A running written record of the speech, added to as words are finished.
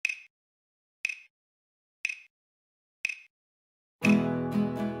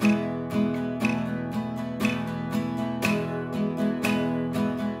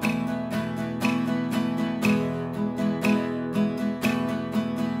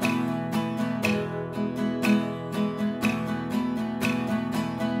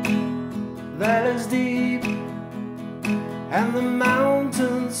waters deep and the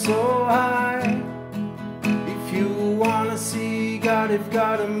mountains so high. If you wanna see God, you've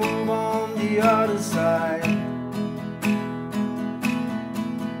gotta move on the other side.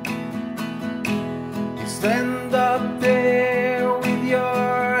 You stand up there with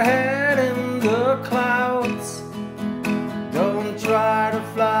your head in the clouds. Don't try to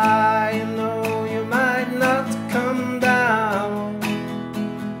fly, you know you might not come down.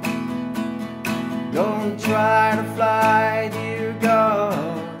 Don't try to fly, dear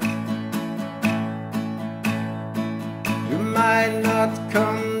God. You might not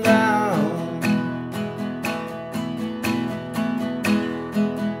come down.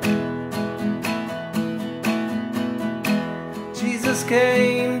 Jesus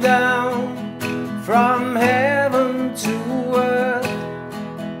came down from heaven to earth.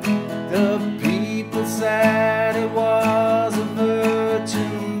 The people said it was a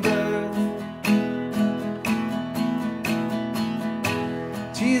virgin birth.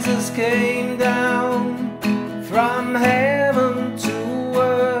 Jesus came down from heaven to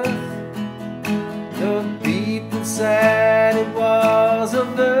earth. The people said it was a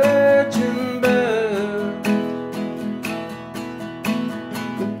virgin birth.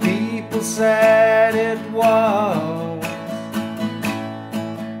 The people said it was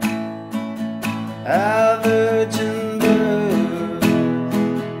a virgin birth.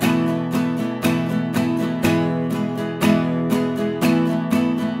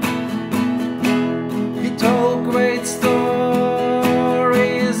 He told great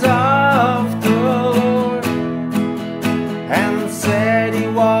stories of the Lord and said he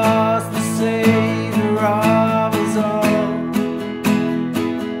was the Savior of us all.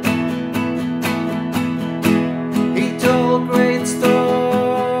 He told great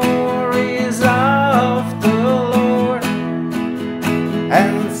stories of the Lord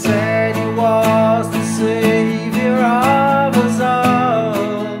and said he was the Savior of us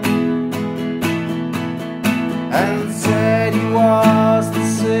all. And said he was the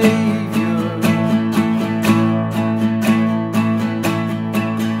Savior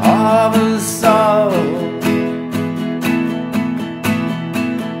of us all.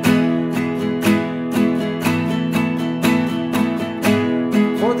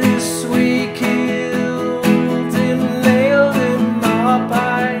 For this we killed him, nailed him up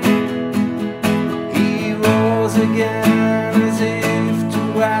high. He rose again as if to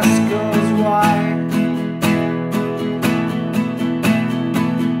ask us why.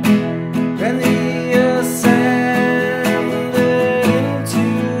 Then he ascended into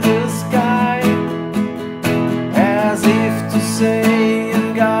the sky as if to say,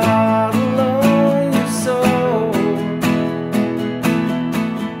 in God alone you saw.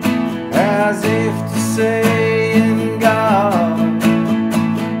 As if to say, in God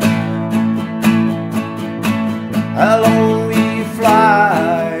alone we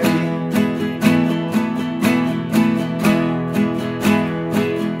fly.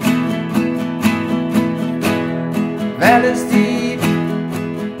 Valleys deep